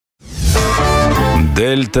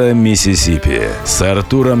Дельта Миссисипи с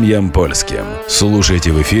Артуром Ямпольским.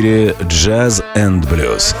 Слушайте в эфире Jazz and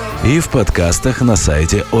Blues и в подкастах на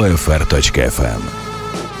сайте OFR.FM.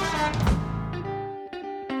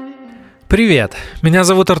 Привет, меня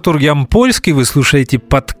зовут Артур Ямпольский, вы слушаете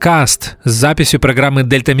подкаст с записью программы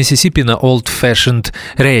Дельта Миссисипи на Old Fashioned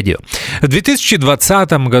Radio. В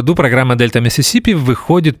 2020 году программа Дельта Миссисипи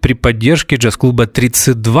выходит при поддержке джаз-клуба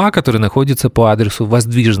 32, который находится по адресу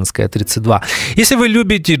Воздвиженская, 32. Если вы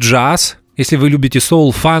любите джаз, если вы любите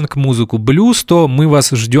соул, фанк, музыку, блюз, то мы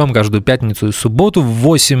вас ждем каждую пятницу и субботу в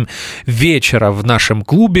 8 вечера в нашем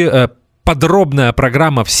клубе. Подробная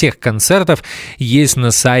программа всех концертов есть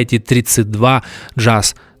на сайте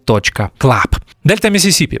 32jazz.club. Дельта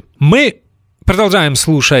Миссисипи. Мы продолжаем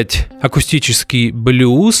слушать акустический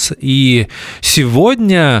блюз, и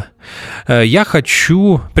сегодня я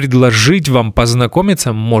хочу предложить вам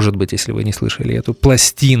познакомиться, может быть, если вы не слышали эту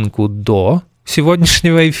пластинку до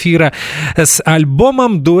сегодняшнего эфира, с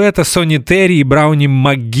альбомом дуэта Сони Терри и Брауни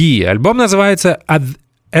МакГии. Альбом называется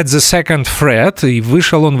At the Second Fret, и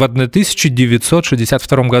вышел он в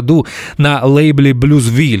 1962 году на лейбле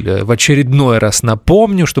Bluesville. В очередной раз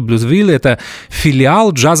напомню, что Bluesville — это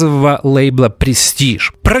филиал джазового лейбла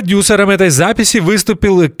Prestige. Продюсером этой записи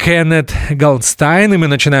выступил Кеннет Голдстайн, и мы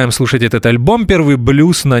начинаем слушать этот альбом. Первый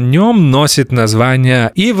блюз на нем носит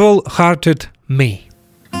название Evil Hearted Me.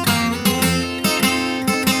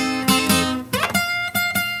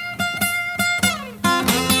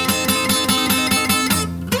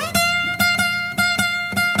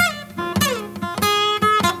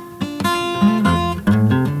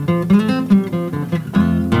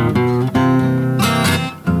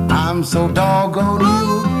 So doggone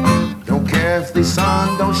evil, don't care if the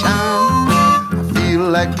sun don't shine. I feel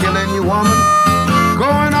like killing you, woman,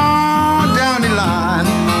 going on down the line.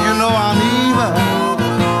 You know I'm evil,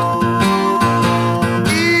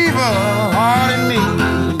 evil heart in me.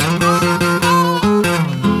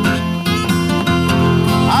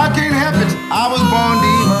 I can't help it, I was born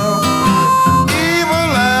evil,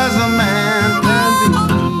 evil as a man can be.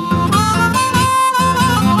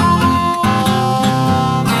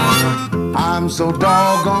 I'm so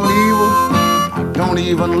doggone evil, I don't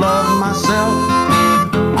even love myself.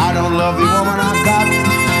 I don't love the woman I got,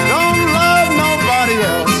 don't love nobody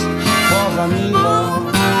else, 'cause I'm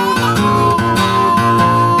evil,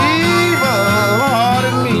 evil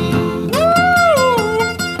hearted me.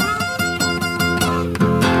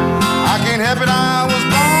 I can't help it, I was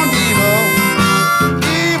born evil,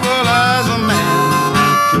 evil as a man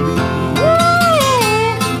can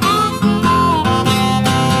be.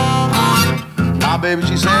 My baby,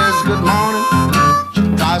 she says good morning, she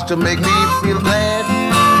tries to make me feel glad.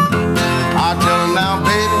 I tell her now,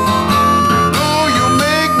 baby, no, you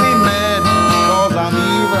make me mad, 'cause I'm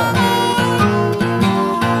evil,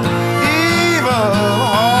 evil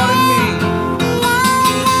hearted me.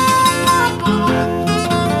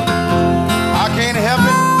 I can't help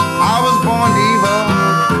it, I was born evil,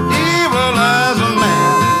 evil as a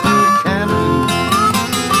man can be.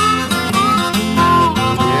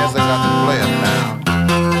 Yes, I got to play it now.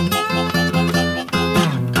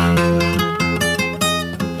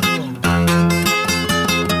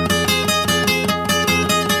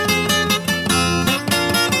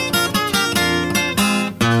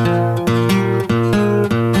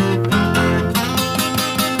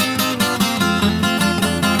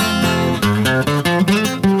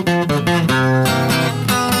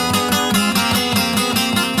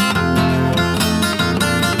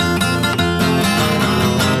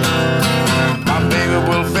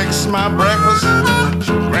 My breakfast,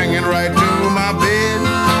 she'll bring it right to my bed.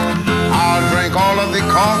 I'll drink all of the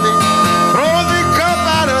coffee, throw the cup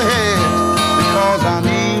out of head, because I'm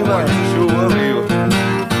evil, sure evil,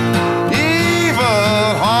 evil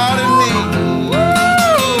hearted me.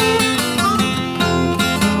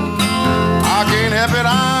 I can't help it, I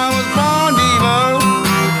was born evil,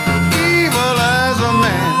 evil as a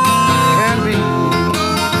man can be.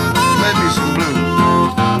 Play me some blues.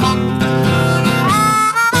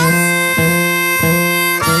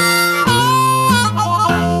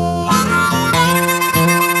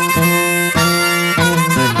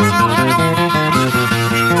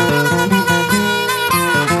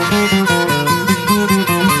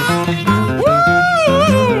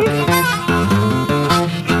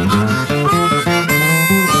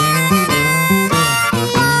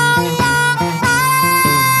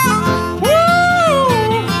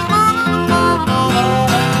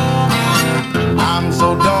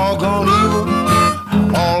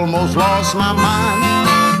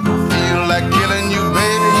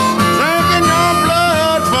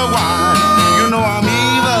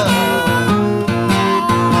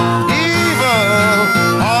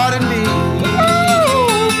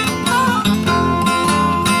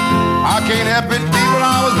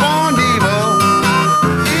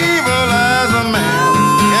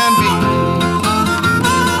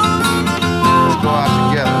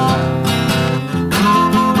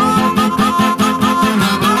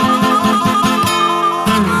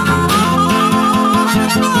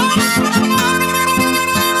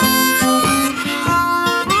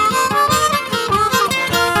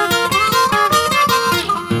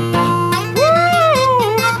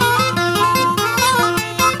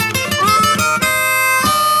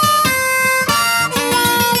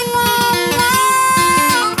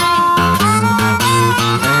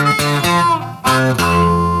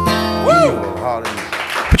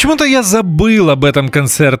 Почему-то я забыл об этом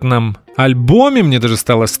концертном альбоме, мне даже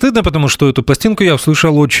стало стыдно, потому что эту пластинку я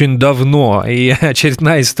услышал очень давно, и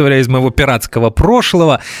очередная история из моего пиратского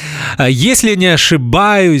прошлого. Если не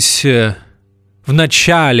ошибаюсь, в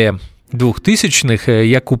начале 2000-х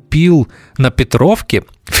я купил на Петровке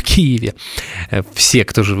в Киеве, все,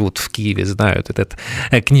 кто живут в Киеве, знают этот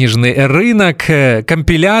книжный рынок,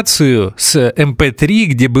 компиляцию с MP3,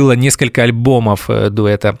 где было несколько альбомов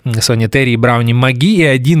дуэта Сони Терри и Брауни Маги, и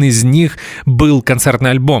один из них был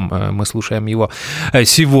концертный альбом, мы слушаем его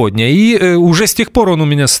сегодня, и уже с тех пор он у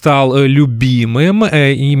меня стал любимым,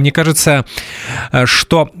 и мне кажется,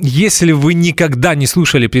 что если вы никогда не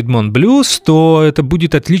слушали Piedmont Blues, то это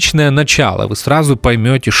будет отличное начало, вы сразу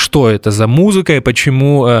поймете, что это за музыка и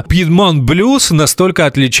почему Piedmont Blues настолько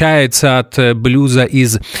отличается от блюза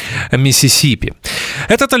из Миссисипи.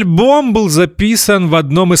 Этот альбом был записан в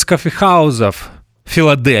одном из кофехаусов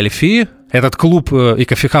Филадельфии. Этот клуб и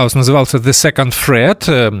кофехаус назывался The Second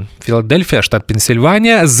Fret, Филадельфия, штат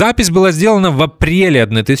Пенсильвания. Запись была сделана в апреле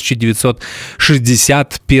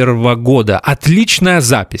 1961 года. Отличная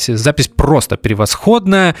запись. Запись просто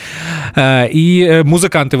превосходная. И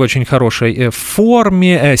музыканты в очень хорошей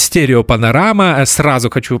форме. Стереопанорама. Сразу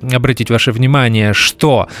хочу обратить ваше внимание,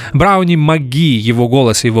 что Брауни Маги, его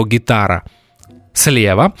голос и его гитара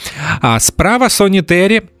слева, а справа Сони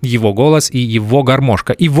Терри, его голос и его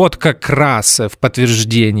гармошка. И вот как раз в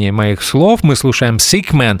подтверждение моих слов мы слушаем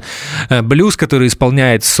Sick Man, блюз, который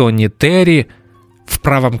исполняет Сони Терри в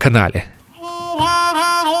правом канале.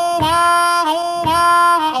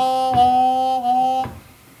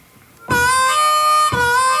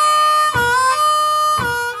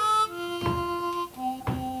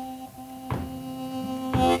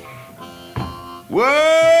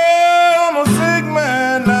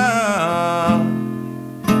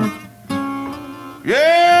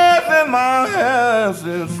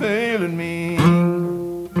 Is failing me.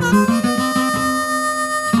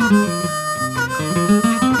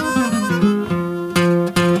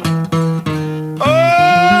 Oh,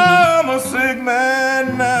 I'm a sick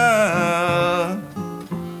man now.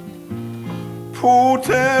 Poor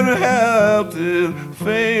Terry health is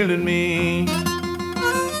failing me.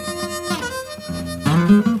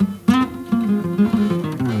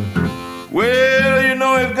 Well, you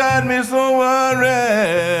know it got me so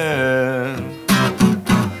worried.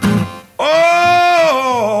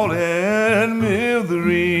 All in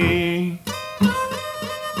misery.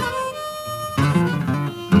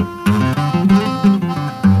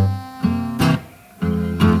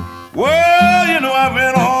 Well, you know I've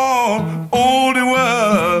been all over the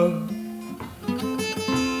world,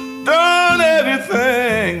 done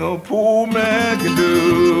everything a poor man can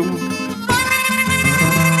do.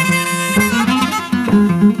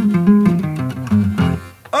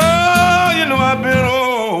 Oh, you know I've been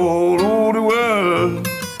all over the world,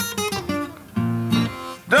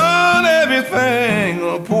 done everything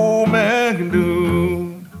a poor man can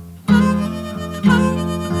do.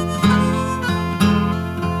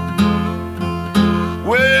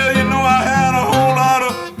 Well, you know I had a whole lot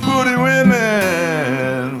of pretty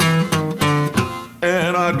women,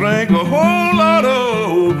 and I drank a whole lot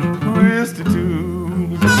of whiskey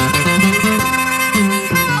too.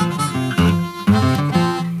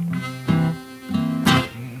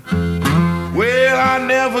 Well, I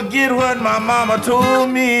never forget what my mama told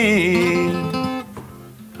me.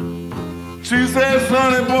 She said,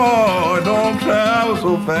 sonny boy, don't travel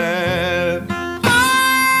so fast.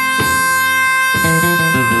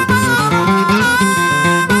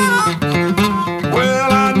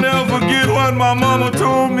 Well, I never forget what my mama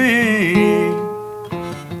told me.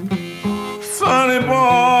 Sonny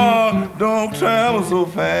boy, don't travel so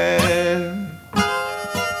fast.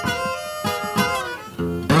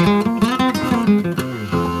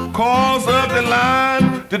 Cause up the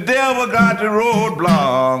line, the devil got the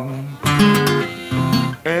roadblock,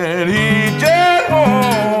 and he just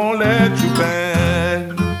won't let you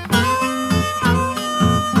pass.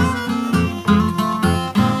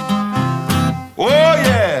 Oh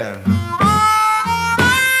yeah.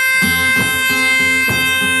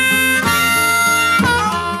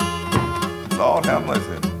 Lord have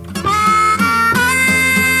mercy.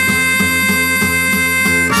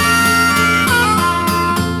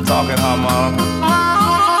 Talking harmonica.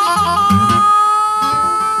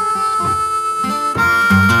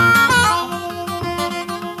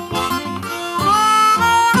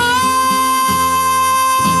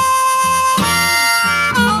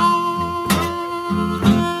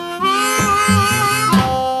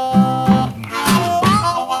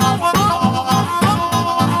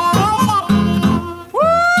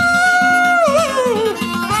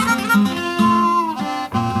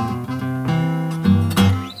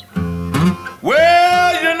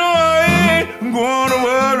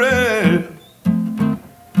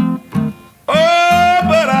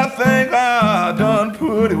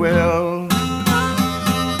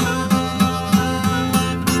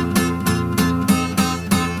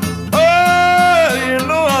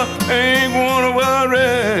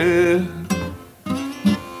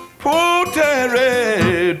 old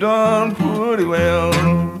Terry done pretty well.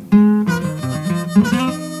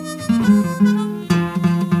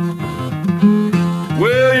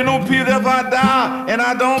 Well, you know, Peter, if I die and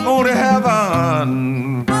I don't go to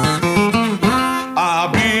heaven, I'll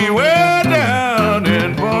be way down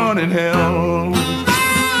in burning hell.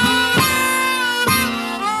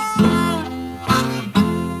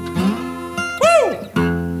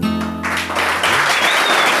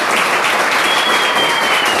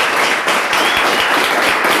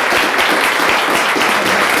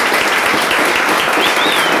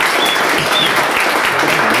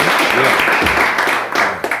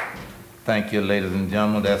 Thank you, ladies and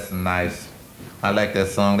gentlemen. That's nice. I like that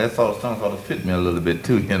song. That song sort of fit me a little bit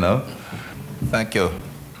too, you know. Thank you.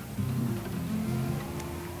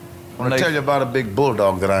 I want to tell you about a big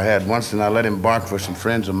bulldog that I had once, and I let him bark for some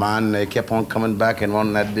friends of mine, and they kept on coming back and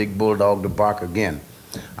wanting that big bulldog to bark again.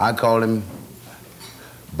 I called him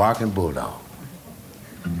Barking Bulldog.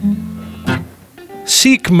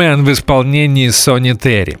 Sick Man в исполнении Сони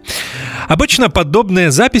Терри. Обычно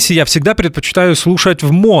подобные записи я всегда предпочитаю слушать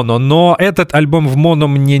в моно, но этот альбом в моно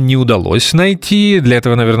мне не удалось найти. Для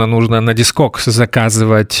этого, наверное, нужно на Discogs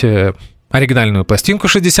заказывать оригинальную пластинку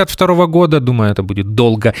 62 года. Думаю, это будет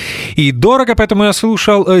долго и дорого, поэтому я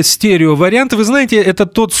слушал стерео-вариант. Вы знаете, это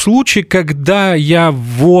тот случай, когда я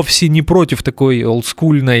вовсе не против такой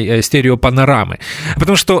олдскульной стереопанорамы.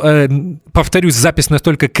 Потому что, повторюсь, запись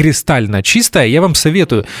настолько кристально чистая. Я вам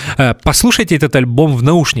советую, послушайте этот альбом в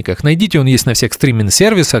наушниках. Найдите, он есть на всех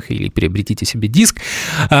стриминг-сервисах или приобретите себе диск.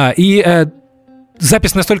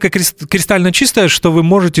 Запись настолько кристально чистая, что вы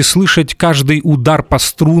можете слышать каждый удар по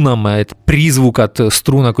струнам, призвук от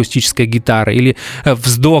струн акустической гитары или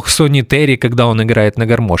вздох Сони Терри, когда он играет на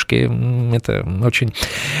гармошке. Это очень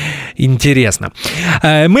интересно.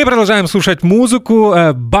 Мы продолжаем слушать музыку.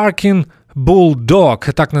 Barking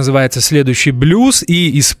Bulldog, так называется следующий блюз,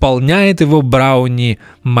 и исполняет его Брауни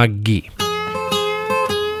МакГи.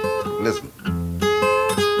 Listen.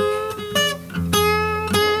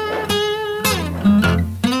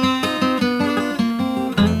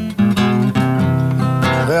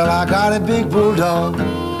 Well, I got a big bulldog.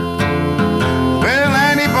 Well,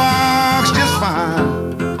 and he barks just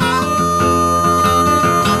fine.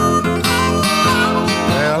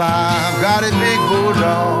 Well, I've got a big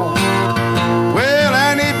bulldog. Well,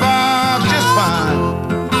 and he barks just fine.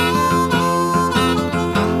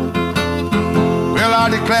 Well, I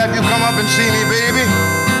declare if you come up and see me, baby,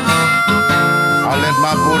 I'll let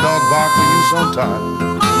my bulldog bark for you sometime.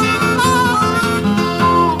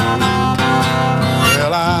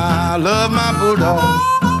 I love my bulldog,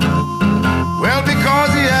 well,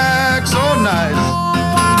 because he acts so nice.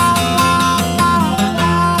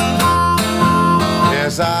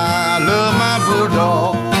 Yes, I love my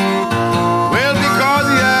bulldog, well, because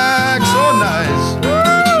he acts so nice.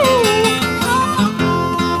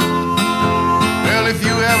 Well, if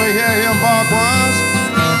you ever hear him bark once,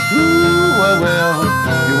 well,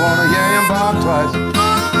 you want to hear him bark twice.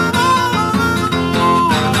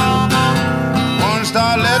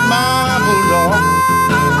 I let my bulldog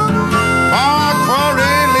bark for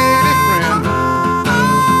a lady friend.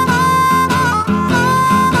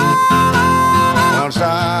 Once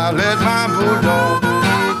I let my bulldog,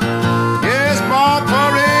 yes, bark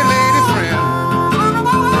for a lady friend.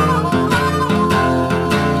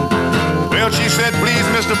 Well, she said, please,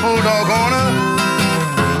 Mr. Bulldog owner,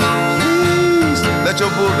 please let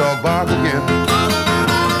your bulldog bark again.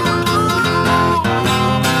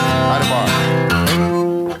 How'd it bark?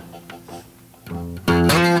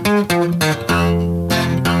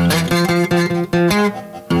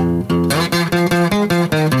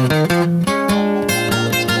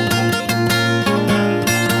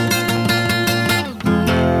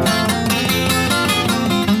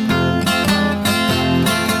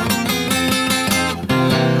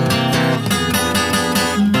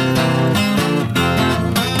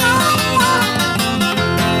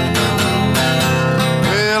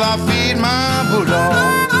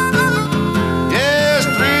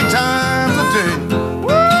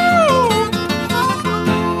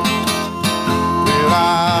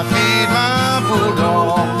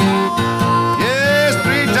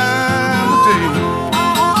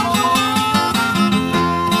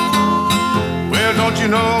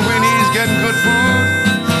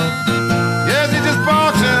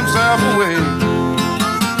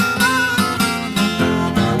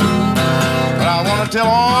 Tell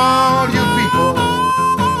all you people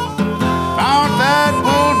about that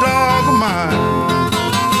bulldog of mine.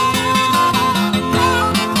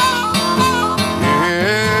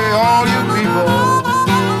 Yeah, all you people,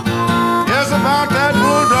 yes, about that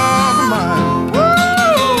bulldog of mine.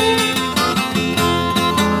 Woo!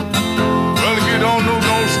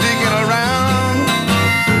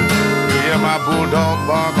 dog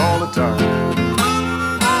bark all the time.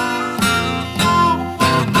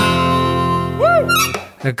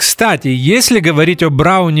 Кстати, если говорить о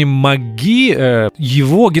Брауни Маги,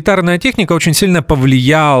 его гитарная техника очень сильно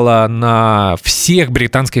повлияла на всех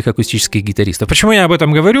британских акустических гитаристов. Почему я об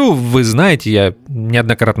этом говорю? Вы знаете, я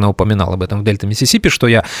неоднократно упоминал об этом в Дельта Миссисипи, что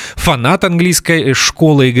я фанат английской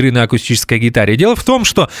школы игры на акустической гитаре. Дело в том,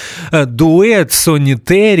 что дуэт Сонни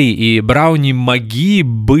Терри и Брауни Маги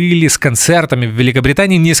были с концертами в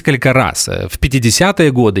Великобритании несколько раз. В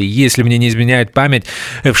 50-е годы, если мне не изменяет память,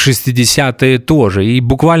 в 60-е тоже.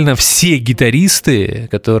 И буквально все гитаристы,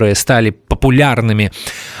 которые стали популярными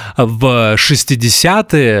в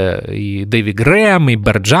 60-е, и Дэви Грэм, и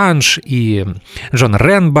Берджанш, и Джон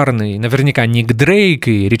Ренбарн, и наверняка Ник Дрейк,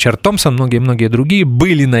 и Ричард Томпсон, многие-многие другие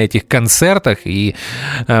были на этих концертах и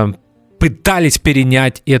пытались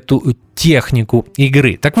перенять эту технику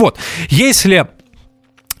игры. Так вот, если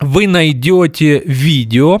вы найдете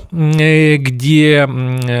видео, где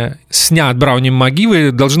снят Брауни Маги,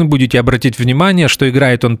 вы должны будете обратить внимание, что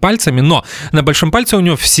играет он пальцами, но на большом пальце у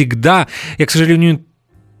него всегда, я, к сожалению,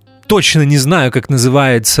 точно не знаю, как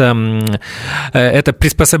называется это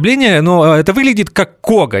приспособление, но это выглядит как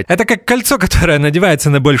коготь. Это как кольцо, которое надевается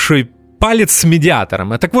на большой палец с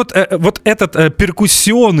медиатором. Так вот, вот этот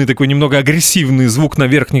перкуссионный, такой немного агрессивный звук на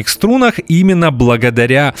верхних струнах именно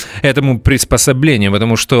благодаря этому приспособлению,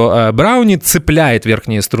 потому что Брауни цепляет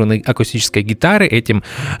верхние струны акустической гитары этим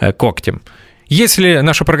когтем. Если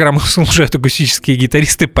нашу программу слушают акустические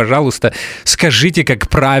гитаристы, пожалуйста, скажите, как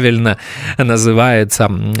правильно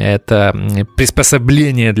называется это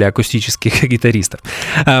приспособление для акустических гитаристов.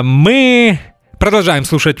 Мы продолжаем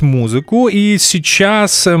слушать музыку, и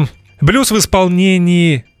сейчас блюз в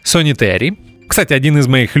исполнении Сонни Терри. Кстати, один из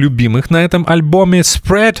моих любимых на этом альбоме —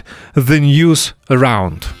 «Spread the News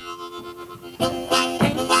Around».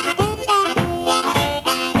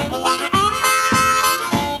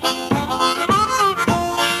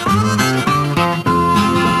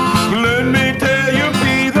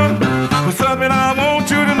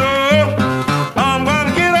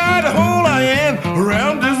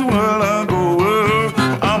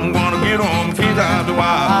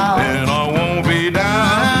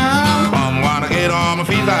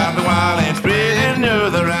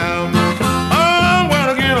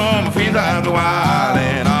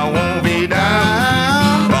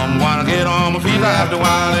 After a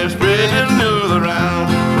while, it's spreading news around.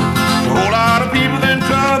 A whole lot of people in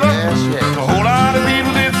trouble. A whole lot of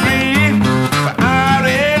people that's free. But out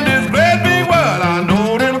in this great big world, I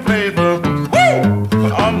know there's a place for. Woo!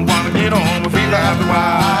 But I'm gonna get on my feet after a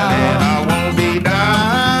while, and I won't be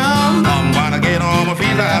down. I'm gonna get on my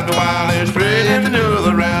feet after a while, and spreading the news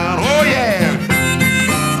around. Oh yeah!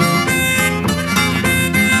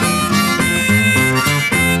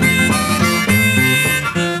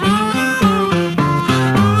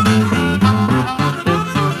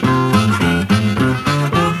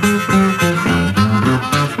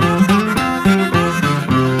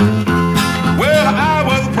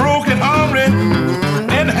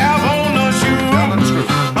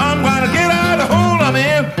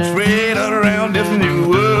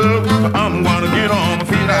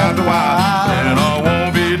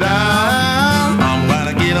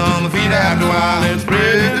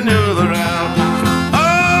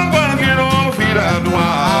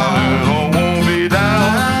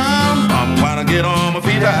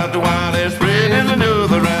 After a while, they're spreading the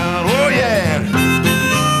news around. Oh yeah!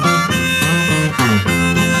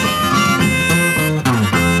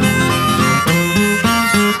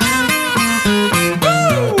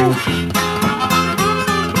 Woo!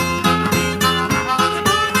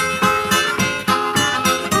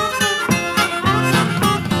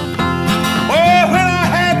 Oh, when I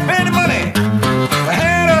had plenty money, I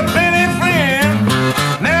had a plenty friend.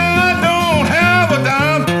 Now I don't have a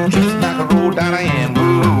dime, just like a road that I am.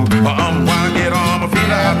 I'm gonna get on my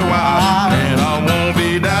feet after a while, and I won't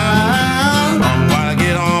be down. I'm gonna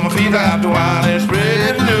get on my feet after a while and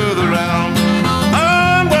spread the news around.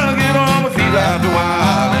 I'm gonna get on my feet after a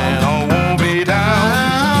while, and I won't be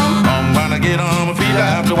down. I'm gonna get on my feet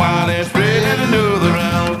after a while and spread the news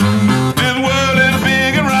around. This world is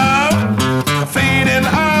big and round, fading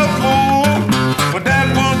out full, but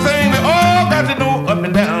that's one thing we all got to know, up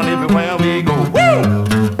and down everywhere we go. Woo!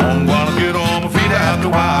 I'm gonna get on my feet after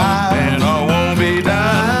a while, and I won't be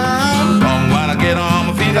down. I'm gonna get on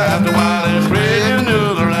my feet after a while and spread the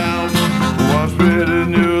news around. Oh, I spread the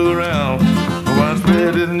news around. Oh, I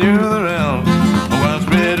spread the news around. Oh, I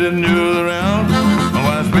spread the news around. Oh,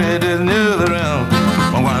 I spread the news around.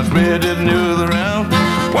 Oh, I spread the news around.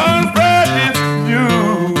 Oh, I spread this news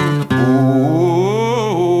around.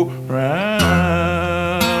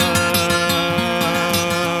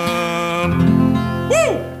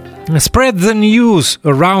 Spread the News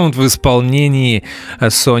Around в исполнении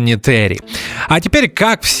Сонни Терри. А теперь,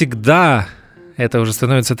 как всегда, это уже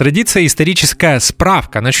становится традицией, историческая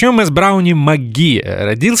справка. Начнем мы с Брауни Маги.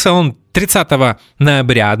 Родился он 30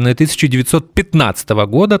 ноября 1915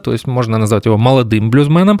 года, то есть можно назвать его молодым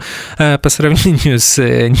блюзменом по сравнению с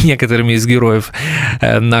некоторыми из героев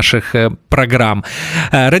наших программ.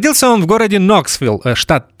 Родился он в городе Ноксвилл,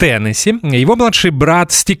 штат Теннесси. Его младший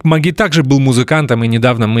брат Стик Маги также был музыкантом, и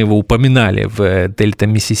недавно мы его упоминали в Дельта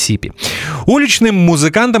Миссисипи. Уличным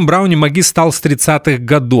музыкантом Брауни Маги стал с 30-х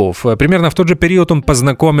годов. Примерно в тот же период он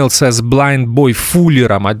познакомился с Blind Boy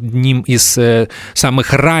Fuller'ом, одним из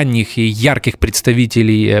самых ранних и ярких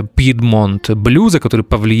представителей Piedmont блюза, который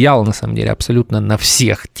повлиял, на самом деле, абсолютно на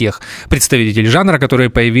всех тех представителей жанра, которые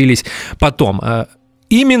появились потом.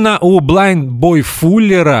 Именно у Blind Boy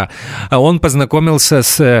Fuller'а он познакомился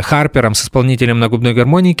с Харпером, с исполнителем на губной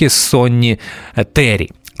гармонике Сонни Терри.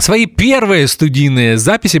 Свои первые студийные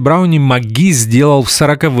записи Брауни Маги сделал в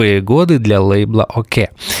 40-е годы для лейбла ОК.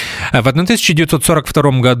 В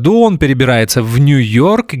 1942 году он перебирается в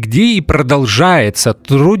Нью-Йорк, где и продолжает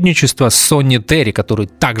сотрудничество с Сонни Терри, который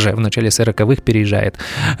также в начале 40-х переезжает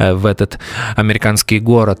в этот американский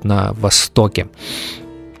город на востоке.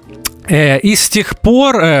 И с тех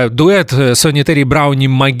пор дуэт Сонни Терри и Брауни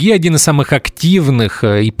Маги один из самых активных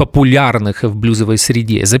и популярных в блюзовой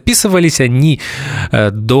среде. Записывались они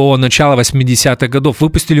до начала 80-х годов,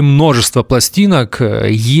 выпустили множество пластинок,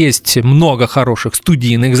 есть много хороших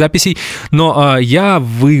студийных записей, но я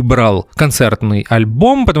выбрал концертный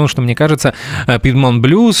альбом, потому что, мне кажется, Piedmont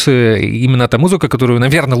Blues именно та музыка, которую,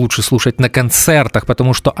 наверное, лучше слушать на концертах,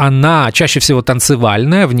 потому что она чаще всего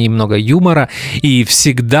танцевальная, в ней много юмора, и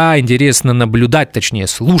всегда интересно наблюдать, точнее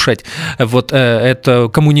слушать вот эту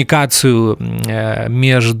коммуникацию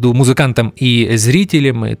между музыкантом и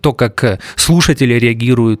зрителем, и то, как слушатели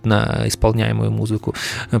реагируют на исполняемую музыку.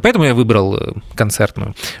 Поэтому я выбрал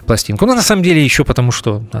концертную пластинку. Но на самом деле еще потому,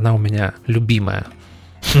 что она у меня любимая.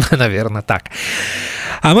 Наверное, так.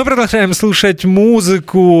 А мы продолжаем слушать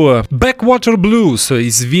музыку Backwater Blues,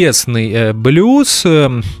 известный блюз,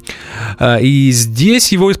 и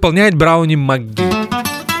здесь его исполняет Брауни Маги.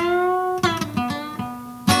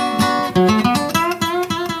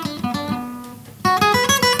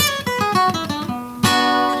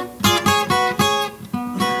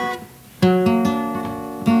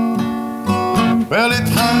 Well, it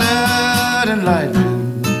thundered and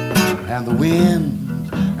lightning, and the winds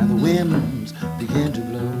began to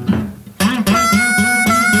blow.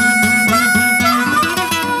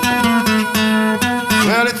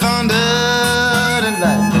 Well, it thundered and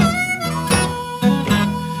lightning,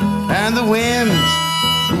 and the winds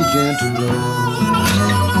began to blow.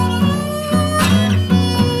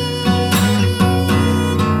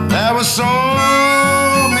 There were so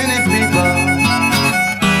many people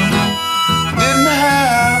didn't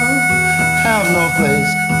have no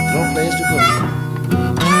place to go.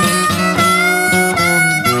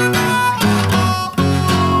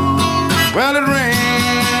 Well, it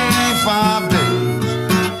rained 5 days,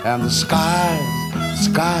 and the skies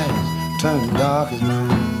turned dark as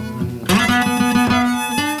night.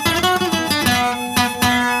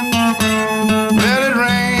 Well, it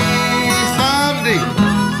rained 5 days,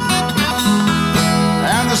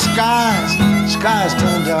 and the skies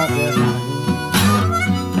turned dark as night.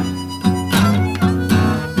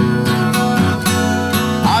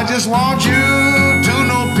 I just want you to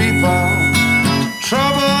know, people,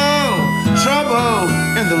 trouble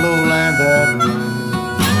in the lowland that night.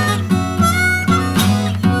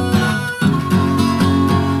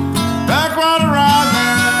 Backwater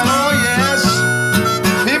rising, oh yes,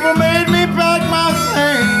 people made me pack my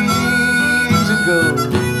things and go.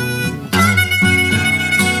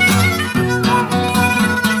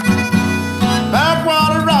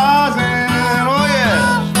 Backwater rising, oh yes,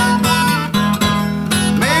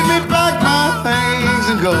 made me pack my things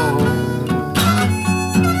and go.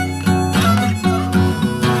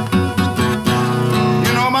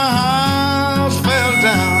 You know my house fell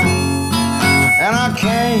down, and I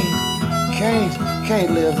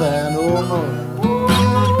can't live there no more.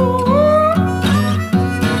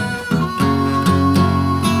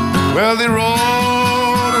 Well, they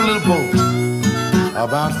rowed a little boat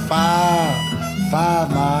about five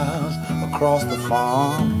miles across the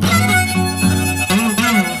farm.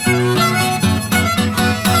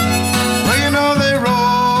 Well, you know they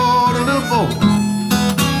rowed a little boat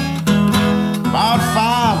about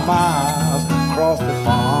 5 miles across the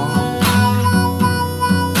farm.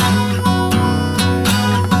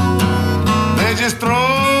 They just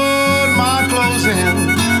throwed my clothes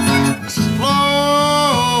in, slow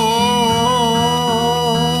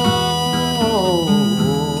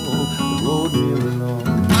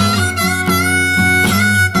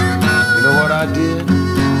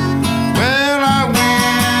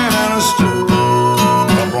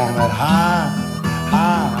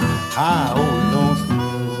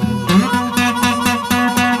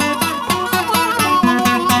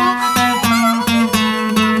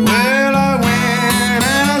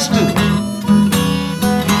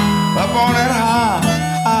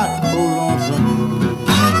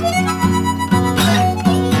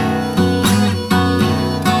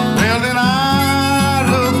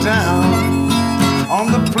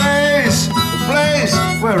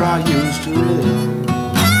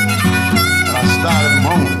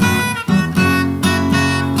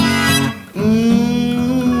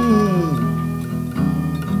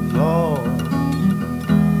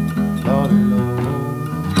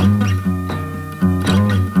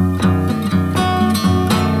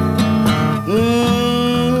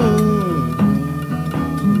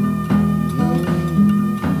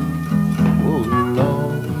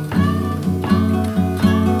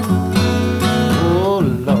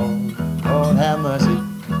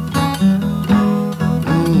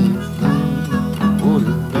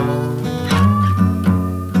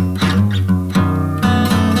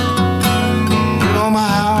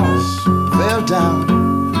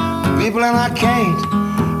people, and I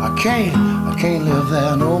can't live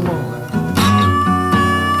there no more.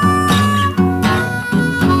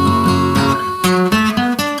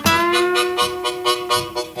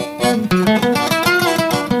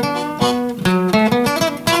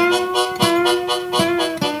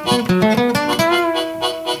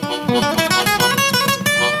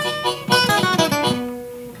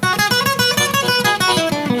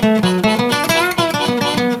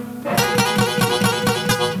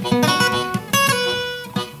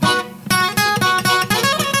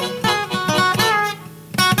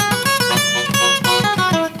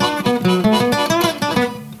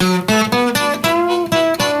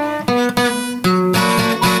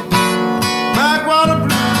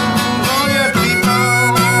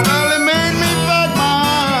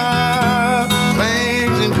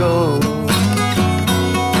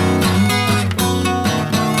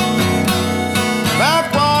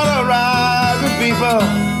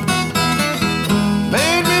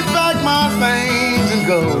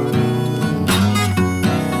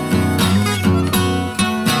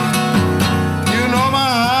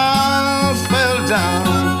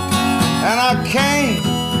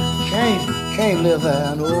 Can't live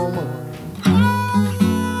there no more.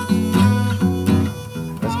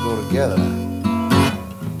 Let's go together now.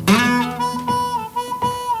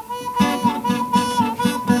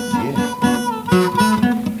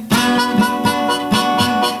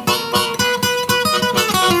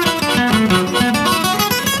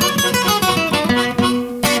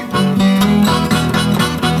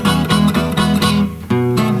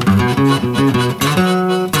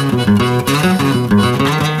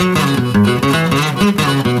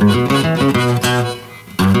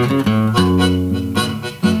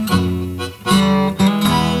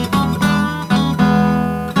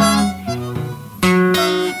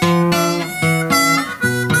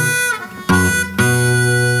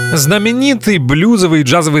 Знаменитый блюзовый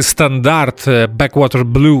джазовый стандарт Backwater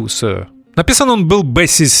Blues. Написан он был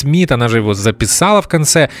Бесси Смит, она же его записала в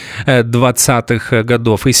конце 20-х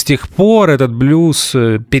годов. И с тех пор этот блюз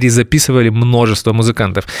перезаписывали множество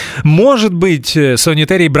музыкантов. Может быть, Сонни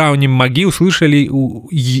Терри и Брауни Маги услышали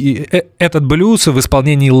этот блюз в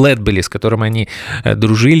исполнении Ледбелли, с которым они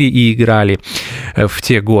дружили и играли в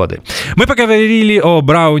те годы. Мы поговорили о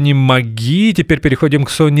Брауни Маги, теперь переходим к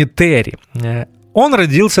Сонни Терри. Он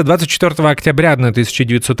родился 24 октября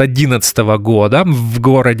 1911 года в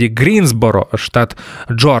городе Гринсборо, штат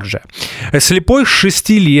Джорджия. Слепой с 6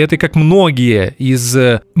 лет, и как многие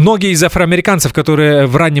из афроамериканцев, которые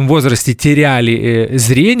в раннем возрасте теряли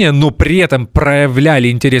зрение, но при этом проявляли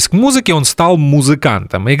интерес к музыке, он стал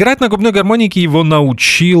музыкантом. Играть на губной гармонике его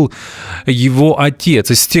научил его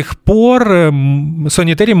отец. И с тех пор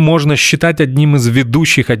Сонни Терри можно считать одним из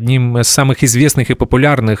ведущих, одним из самых известных и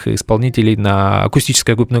популярных исполнителей на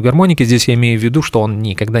акустической губной гармонике. Здесь я имею в виду, что он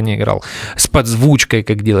никогда не играл с подзвучкой,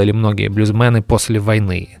 как делали многие блюзмены после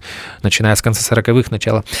войны, начиная с конца 40-х,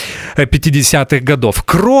 начала 50-х годов.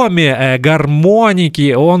 Кроме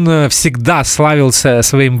гармоники, он всегда славился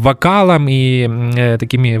своим вокалом и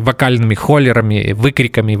такими вокальными холлерами,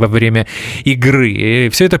 выкриками во время игры. И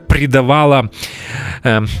все это придавало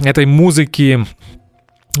этой музыке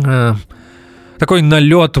такой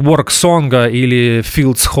налет ворк-сонга или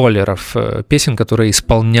филдс-холлеров, песен, которые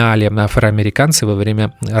исполняли афроамериканцы во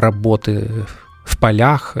время работы в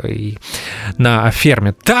полях и на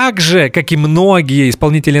ферме. Так же, как и многие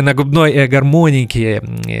исполнители на губной гармонике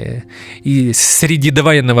и среди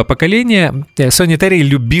довоенного поколения, Сонни Терри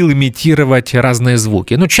любил имитировать разные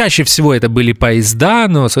звуки. Ну, чаще всего это были поезда,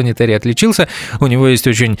 но Сонни Терри отличился. У него есть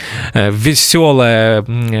очень веселое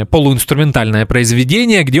полуинструментальное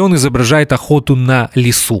произведение, где он изображает охоту на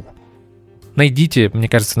лису. Найдите, мне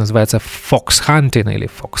кажется, называется Fox Hunting или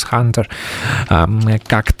Fox Hunter,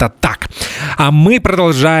 как-то так. А мы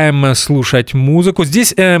продолжаем слушать музыку.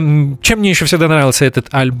 Здесь, чем мне еще всегда нравился этот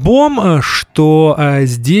альбом, что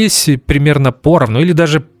здесь примерно поровну, или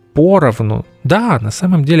даже поровну, да, на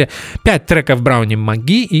самом деле 5 треков Брауни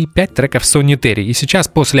Маги и 5 треков Сонни Терри. И сейчас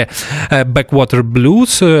после Backwater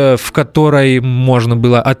Blues, в которой можно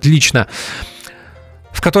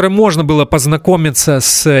было познакомиться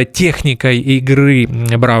с техникой игры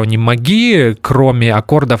Брауни Маги. Кроме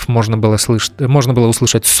аккордов можно было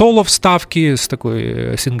услышать соло вставки с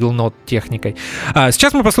такой сингл-нот техникой.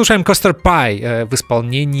 Сейчас мы послушаем Coaster Pie в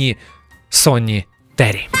исполнении Сонни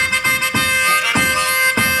Терри.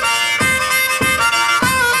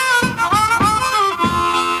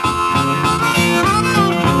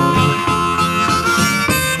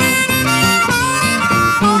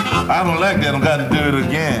 I don't like that, I got to do it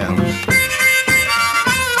again.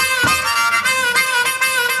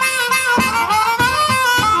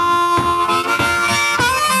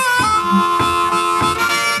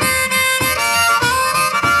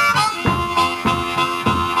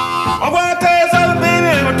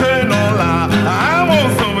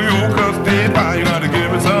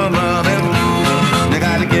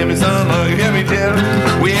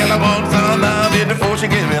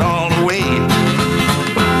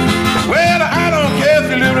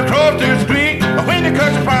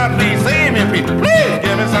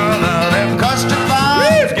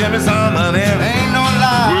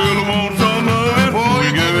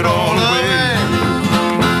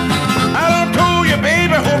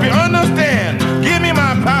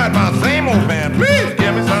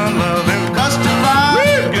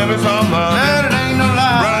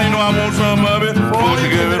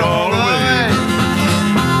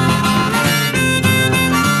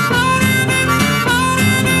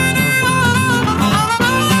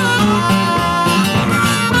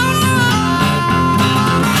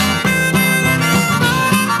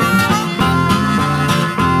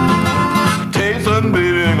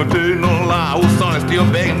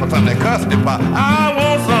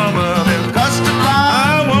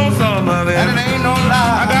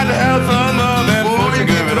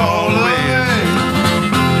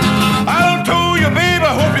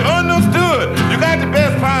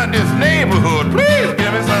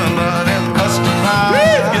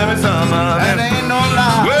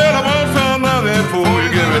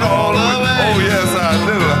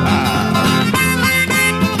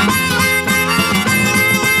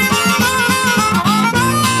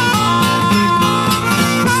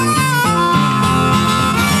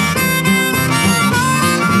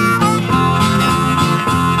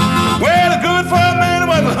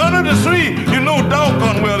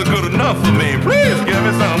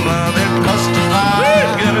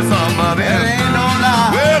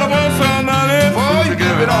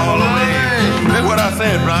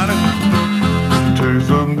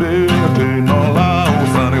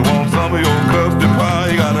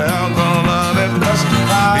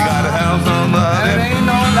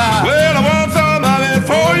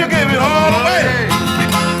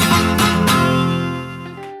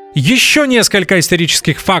 Еще несколько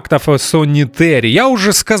исторических фактов о Сонни Терри. Я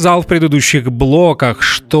уже сказал в предыдущих блоках,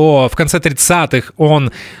 что в конце 30-х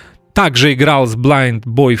он также играл с Blind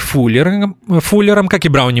Boy Fuller'ом, как и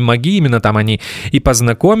Брауни Маги, именно там они и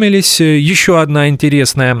познакомились. Еще одна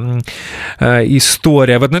интересная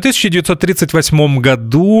история. В 1938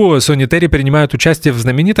 году Сонни Терри принимает участие в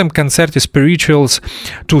знаменитом концерте Spirituals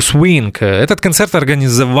to Swing. Этот концерт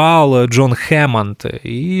организовал Джон Хэммонд,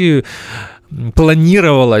 и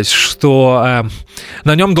планировалось, что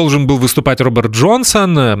на нем должен был выступать Роберт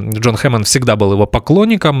Джонсон. Джон Хэммонд всегда был его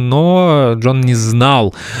поклонником, но Джон не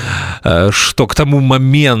знал, что к тому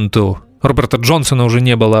моменту Роберта Джонсона уже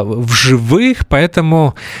не было в живых,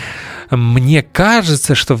 поэтому мне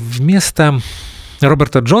кажется, что вместо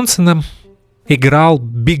Роберта Джонсона играл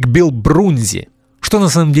Биг Билл Брунзи, что на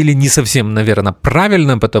самом деле не совсем, наверное,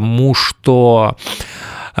 правильно, потому что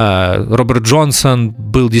Роберт Джонсон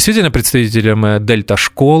был действительно представителем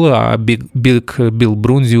дельта-школы, а Биг Билл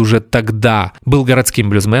Брунзи уже тогда был городским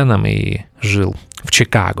блюзменом и жил в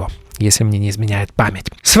Чикаго, если мне не изменяет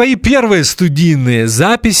память. Свои первые студийные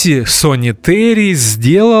записи Сонни Терри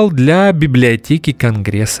сделал для библиотеки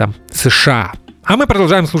Конгресса США. А мы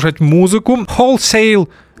продолжаем слушать музыку. Wholesale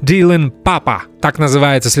Dealin' Papa. Так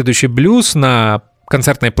называется следующий блюз на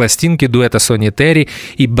концертной пластинке дуэта Сонни Терри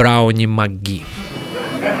и Брауни Маги.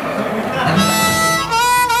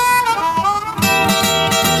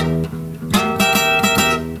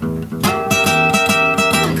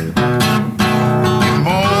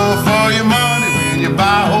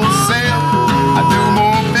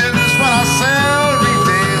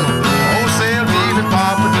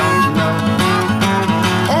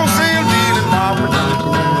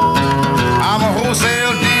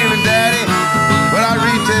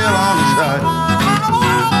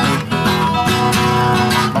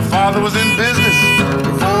 Was in business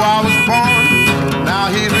before I was born. Now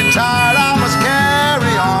he's retired, I must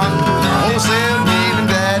carry on. Wholesale dealing,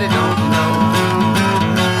 daddy, don't you know?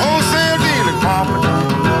 Wholesale dealing, papa, don't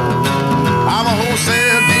you know? I'm a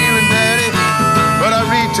wholesale dealing, daddy, but I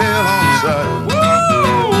retail on the side.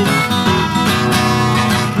 Woo!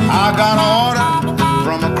 I got an order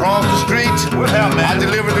from across the street. What hell, man? I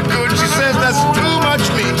delivered the goods. She says that's too much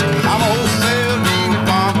meat. I'm a wholesale dealing,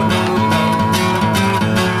 papa, don't you know?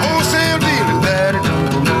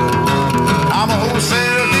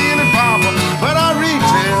 Wholesale dealing papa, but I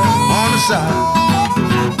retail on the side.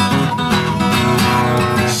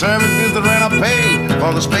 Service is the rent I pay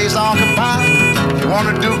for the space I occupy. If you want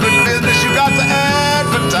to do good business, you got to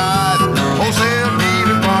advertise. Wholesale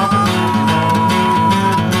dealing papa,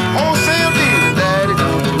 wholesale dealing daddy,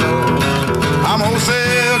 don't you know? I'm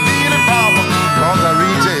wholesale dealing papa, cause I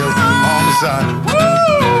retail on the side. Woo!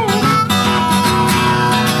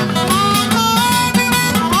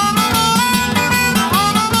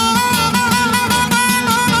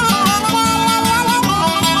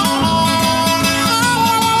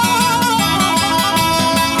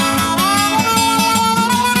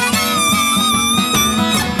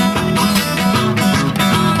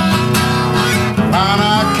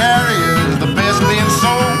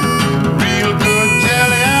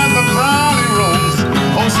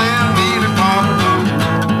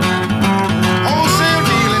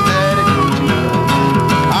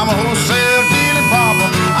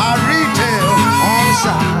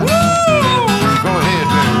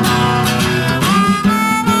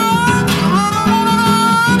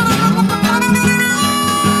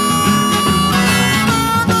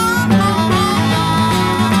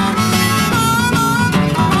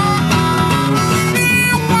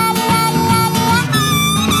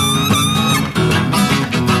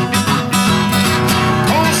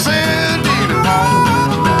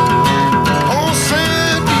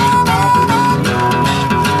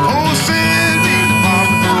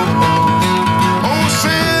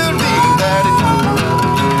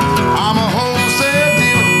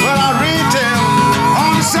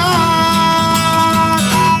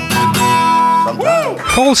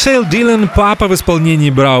 Wholesale Dealin' Papa в исполнении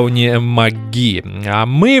Брауни Маги. А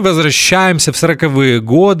мы возвращаемся в 40-е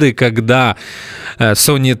годы, когда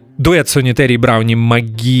дуэт Сонни Терри и Брауни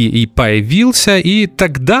Маги и появился, и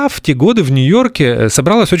тогда, в те годы, в Нью-Йорке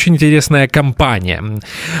собралась очень интересная компания.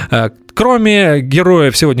 Кроме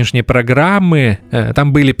героев сегодняшней программы,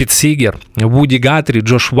 там были Пит Сигер, Вуди Гатри,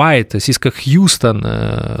 Джош Уайт, Сиска Хьюстон,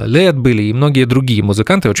 Лед были и многие другие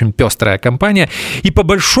музыканты, очень пестрая компания. И по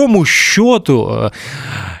большому счету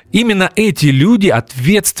Именно эти люди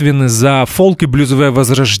ответственны за фолк и блюзовое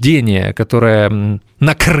возрождение, которое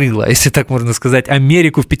накрыло, если так можно сказать,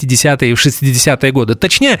 Америку в 50-е и в 60-е годы.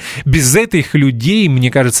 Точнее, без этих людей,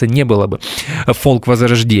 мне кажется, не было бы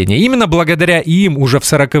фолк-возрождения. Именно благодаря им уже в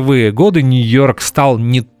 40-е годы Нью-Йорк стал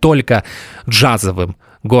не только джазовым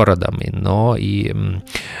городом, но и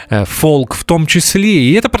фолк в том числе.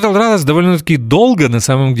 И это продолжалось довольно-таки долго, на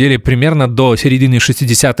самом деле, примерно до середины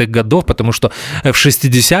 60-х годов, потому что в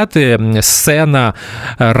 60-е сцена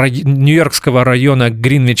нью-йоркского района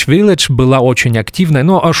Гринвич-Виллидж была очень активной.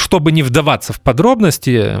 Но чтобы не вдаваться в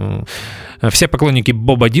подробности, все поклонники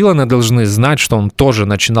Боба Дилана должны знать, что он тоже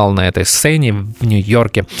начинал на этой сцене в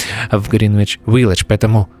Нью-Йорке, в Гринвич-Виллидж.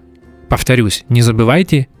 Поэтому, повторюсь, не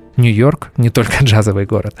забывайте, Нью-Йорк не только джазовый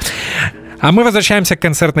город. А мы возвращаемся к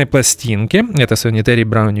концертной пластинке. Это Сонни Терри,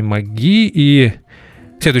 Брауни Маги. И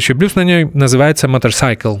следующий блюз на ней называется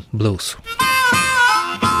Motorcycle Blues.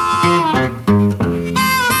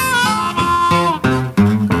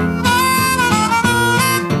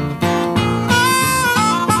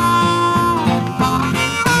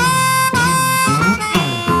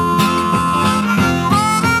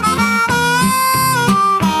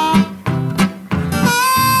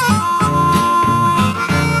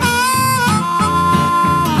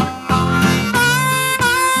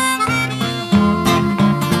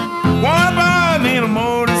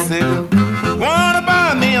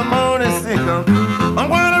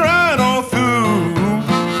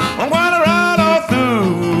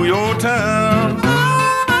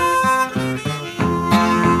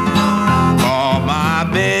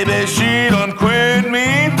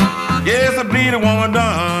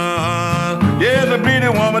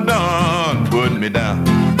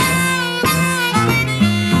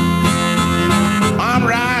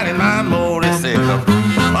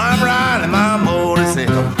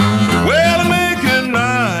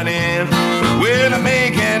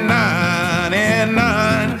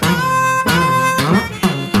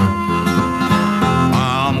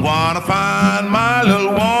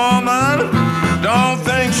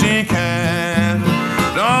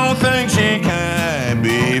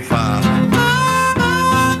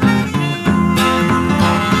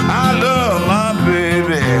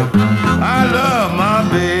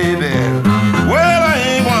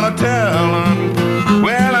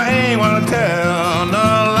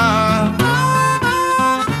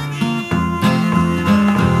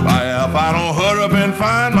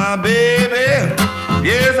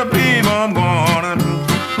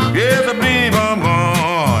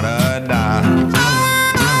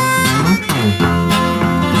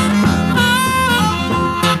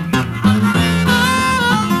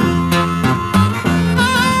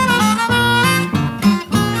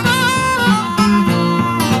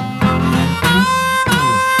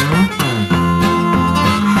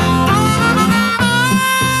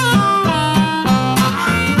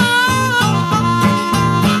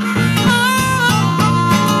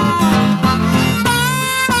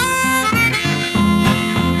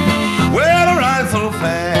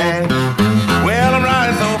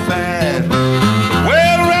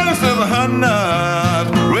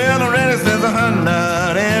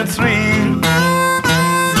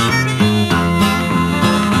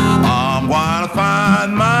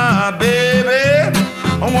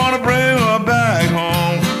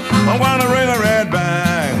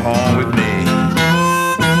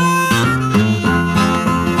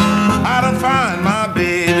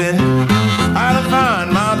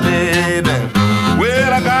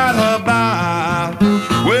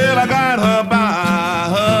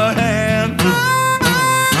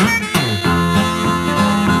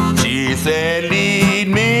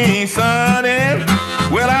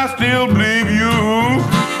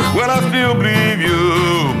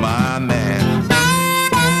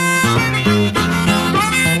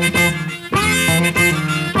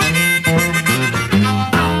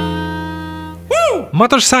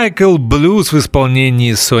 Motorcycle Blues в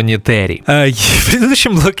исполнении Сонни Терри. В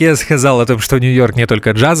предыдущем блоке я сказал о том, что Нью-Йорк не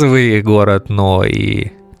только джазовый город, но и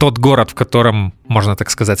тот город, в котором, можно так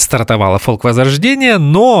сказать, стартовало фолк-возрождение.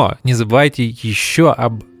 Но не забывайте еще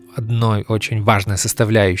об одной очень важной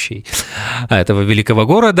составляющей этого великого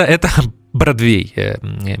города — это Бродвей,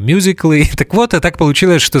 мюзиклы. Так вот, и так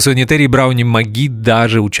получилось, что Сонни Терри и Брауни Маги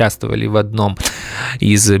даже участвовали в одном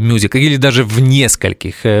из мюзикла, или даже в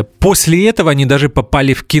нескольких. После этого они даже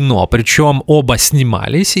попали в кино, причем оба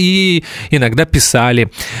снимались и иногда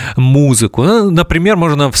писали музыку. Например,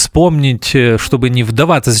 можно вспомнить, чтобы не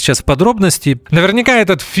вдаваться сейчас в подробности, наверняка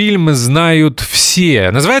этот фильм знают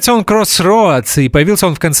все. Называется он «Crossroads», и появился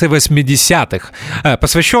он в конце 80-х.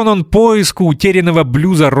 Посвящен он поиску утерянного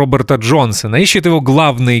блюза Роберта Джонсона. Ищет его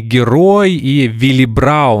главный герой и Вилли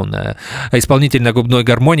Браун, исполнитель на губной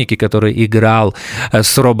гармонике, который играл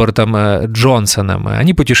с Робертом Джонсоном.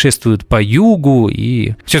 Они путешествуют по югу,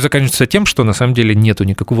 и все заканчивается тем, что на самом деле нету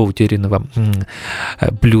никакого утерянного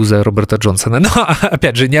блюза Роберта Джонсона. Но,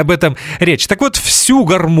 опять же, не об этом речь. Так вот, всю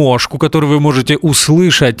гармошку, которую вы можете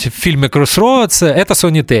услышать в фильме «Crossroads», это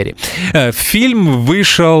Сони Терри. Фильм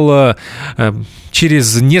вышел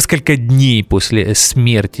через несколько дней после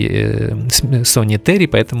смерти Сони Терри,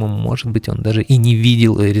 поэтому, может быть, он даже и не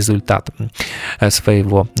видел результат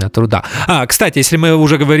своего труда. Кстати, если мы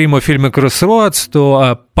уже говорим о фильме «Crossroads»,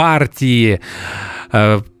 то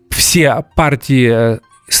все партии,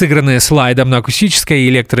 сыгранные слайдом на акустической и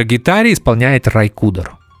электрогитаре, исполняет Рай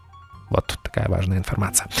Кудер. Вот такая важная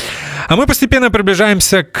информация. А мы постепенно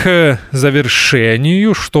приближаемся к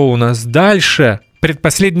завершению. Что у нас дальше?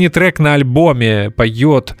 Предпоследний трек на альбоме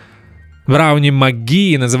поет Брауни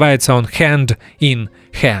МакГи, и называется он «Hand in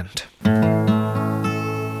Hand».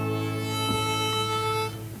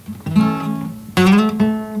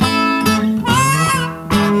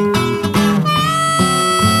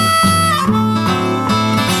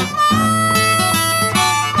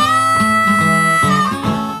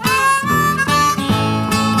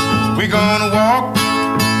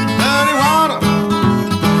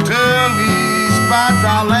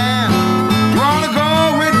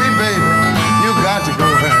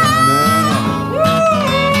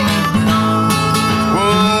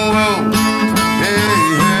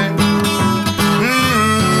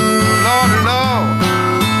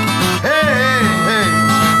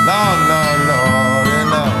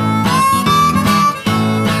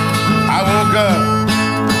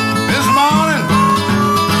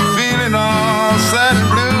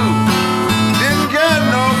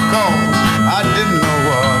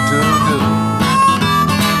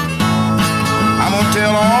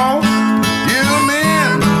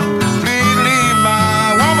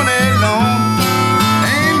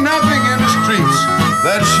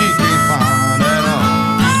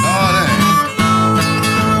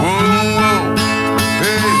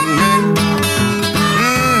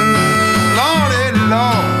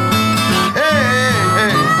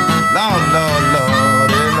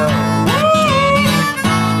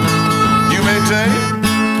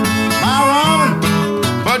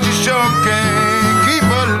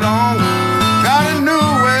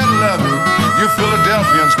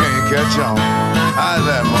 Catch on. How's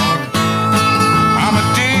that, Mom? I'm a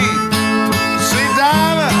deep sea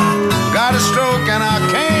diver, got a stroke and I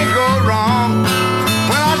can't go wrong.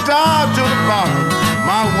 When I dive to the bottom,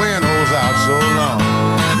 my wind holds out so long.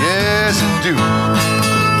 Yes, it do.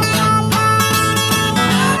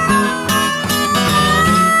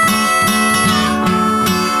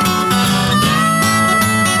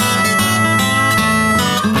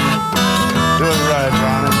 Do it right,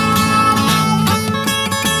 Ronnie.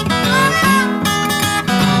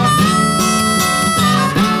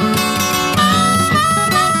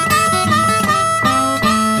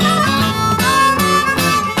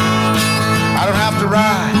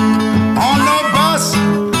 Ride on no bus,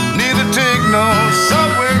 neither take no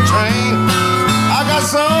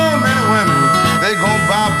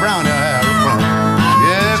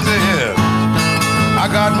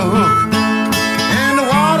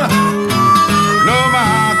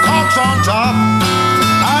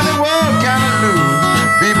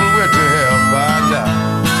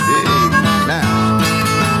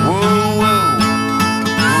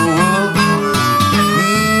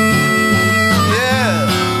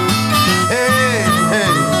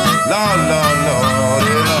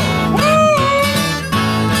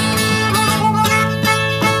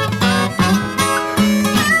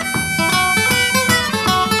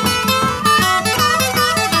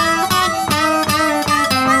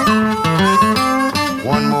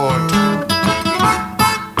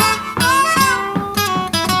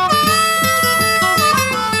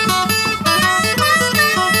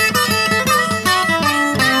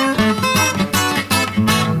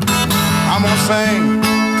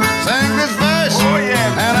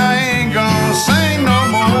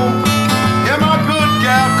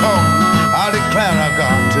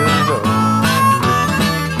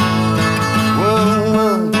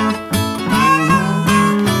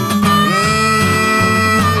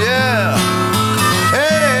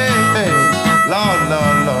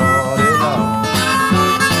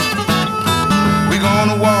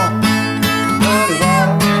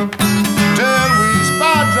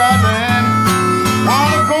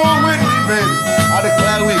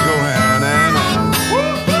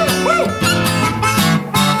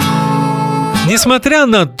несмотря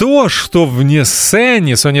на то, что вне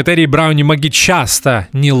сцены Сони Терри и Брауни Маги часто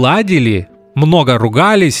не ладили, много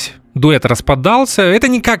ругались, дуэт распадался, это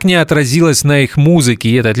никак не отразилось на их музыке,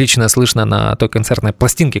 и это отлично слышно на той концертной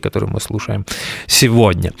пластинке, которую мы слушаем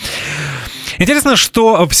сегодня. Интересно,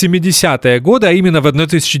 что в 70-е годы, а именно в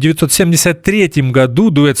 1973 году,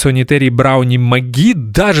 дуэт Сони Терри и Брауни Маги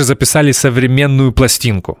даже записали современную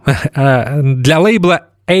пластинку для лейбла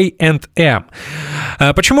A&M.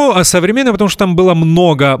 Почему современно? Потому что там было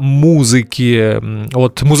много музыки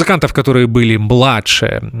от музыкантов, которые были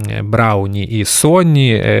младше Брауни и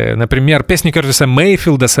Сони. Например, песни Кертиса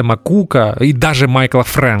Мейфилда, Сэма Кука и даже Майкла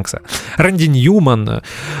Фрэнкса. Рэнди Ньюман.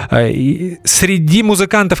 И среди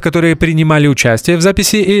музыкантов, которые принимали участие в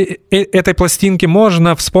записи этой пластинки,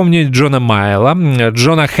 можно вспомнить Джона Майла,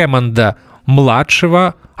 Джона Хэммонда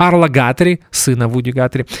младшего, Арла Гатри, сына Вуди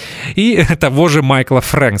Гатри, и того же Майкла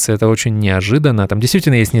Фрэнкса. Это очень неожиданно. Там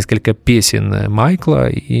действительно есть несколько песен Майкла,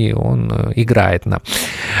 и он играет на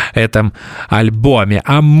этом альбоме.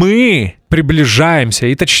 А мы приближаемся,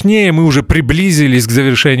 и точнее мы уже приблизились к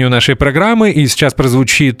завершению нашей программы, и сейчас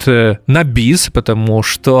прозвучит на бис, потому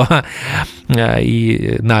что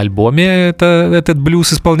и на альбоме этот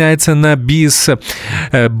блюз исполняется на бис.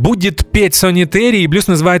 Будет петь Сони Терри, и блюз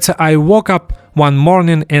называется «I woke up one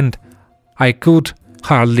morning and I could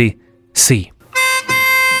hardly see».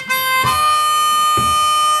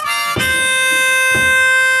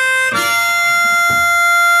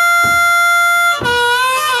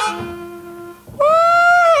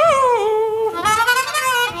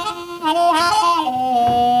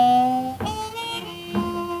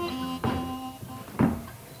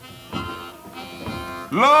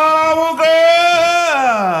 Lord, I woke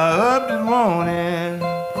up this morning.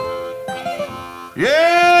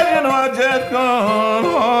 Yeah, you know I just can't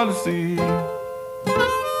hardly see.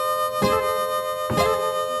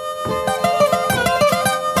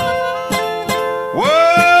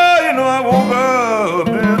 Well, you know I woke up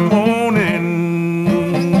this morning.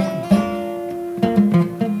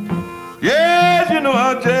 Yeah, you know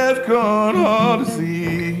I just can't hardly see.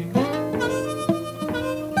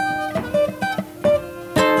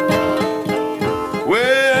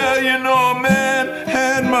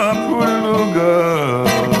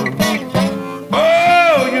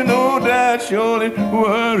 Oh, you know that surely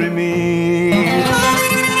worry me.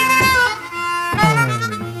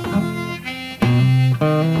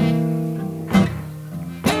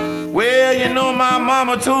 Well, you know my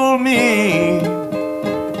mama told me,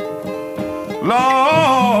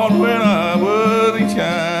 Lord, when I was a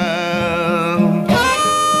child.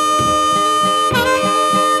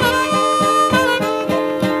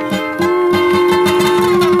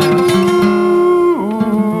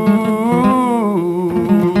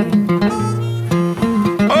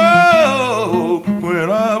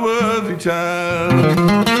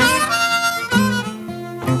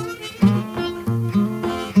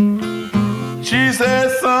 She said,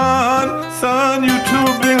 son, you too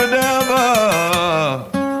big a devil.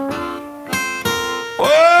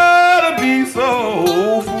 Oh, to be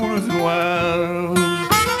so foolish and wild.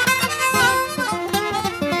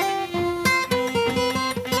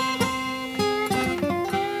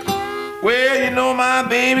 Well, you know my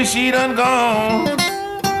baby, she done gone.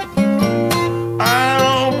 I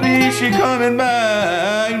don't believe she coming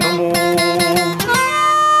back no more.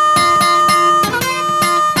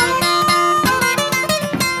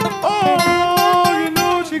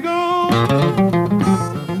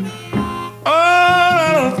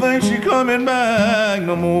 Coming back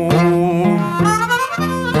no more.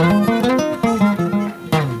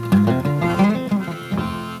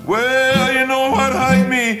 Well, you know what hurt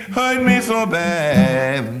me so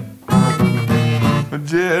bad.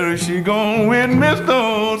 Jerry, she gone with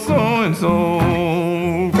Mr. So-and-so.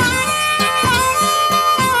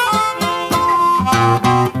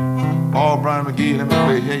 Oh, Brian McGee, let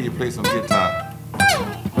me hear you play some guitar.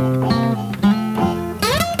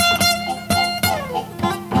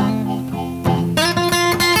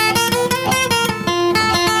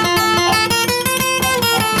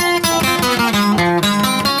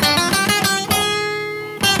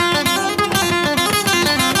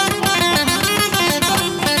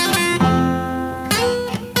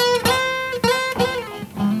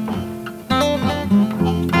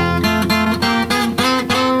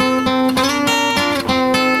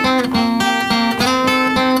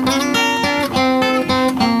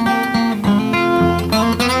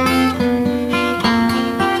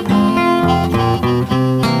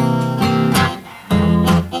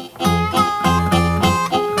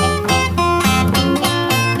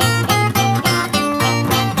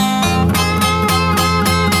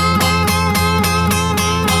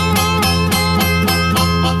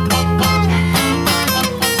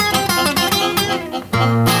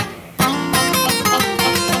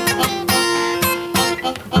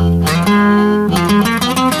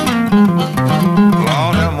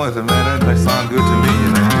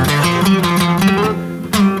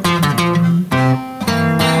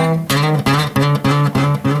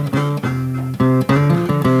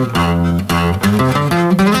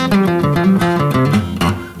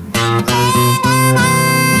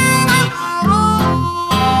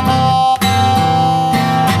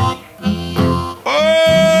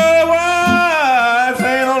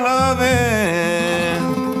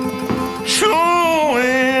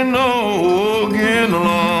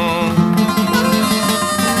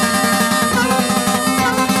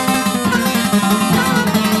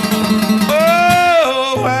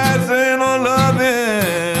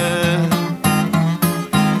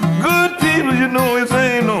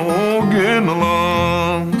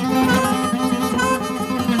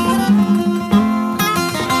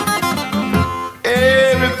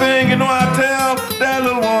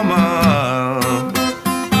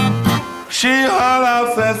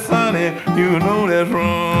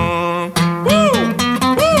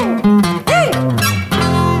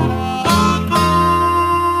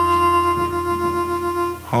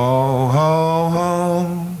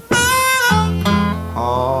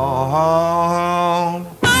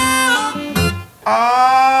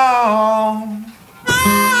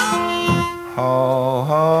 Ho,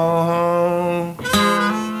 ho, ho.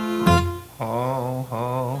 Ho,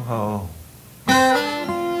 ho, ho.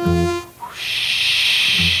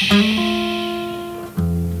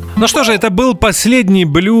 Ну что же, это был последний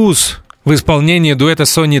блюз в исполнении дуэта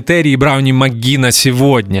Сонни Терри и Брауни МcGee на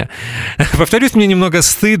сегодня. Повторюсь, мне немного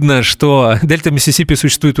стыдно, что Дельта Миссисипи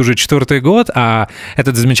существует уже 4-й год, а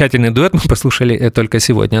этот замечательный дуэт мы послушали только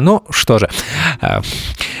сегодня. Ну что же,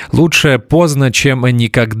 лучше поздно, чем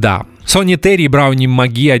никогда. Сонни Терри и Брауни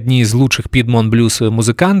МcGee — одни из лучших Piedmont Blues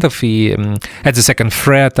музыкантов, и At the Second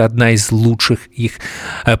Fret — одна из лучших их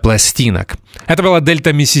пластинок. Это была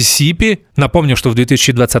Дельта Миссисипи. Напомню, что в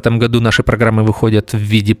 2020 году наши программы выходят в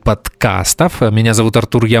виде подкастов. Меня зовут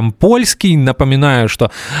Артур Ямпольский. Напоминаю,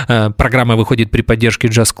 что программа выходит при поддержке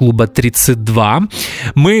джаз-клуба 32.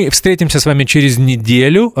 Мы встретимся с вами через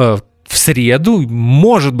неделю, в среду,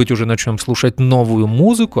 может быть, уже начнем слушать новую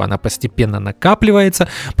музыку, она постепенно накапливается,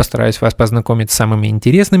 постараюсь вас познакомить с самыми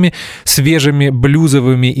интересными, свежими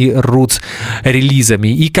блюзовыми и рутс-релизами.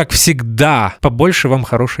 И, как всегда, побольше вам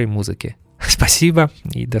хорошей музыки. Спасибо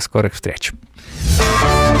и до скорых встреч.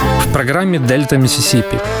 В программе «Дельта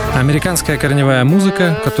Миссисипи» американская корневая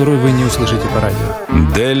музыка, которую вы не услышите по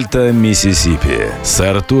радио. «Дельта Миссисипи» с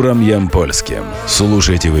Артуром Ямпольским.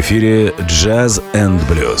 Слушайте в эфире «Джаз энд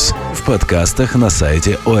блюз» в подкастах на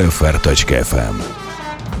сайте OFR.FM.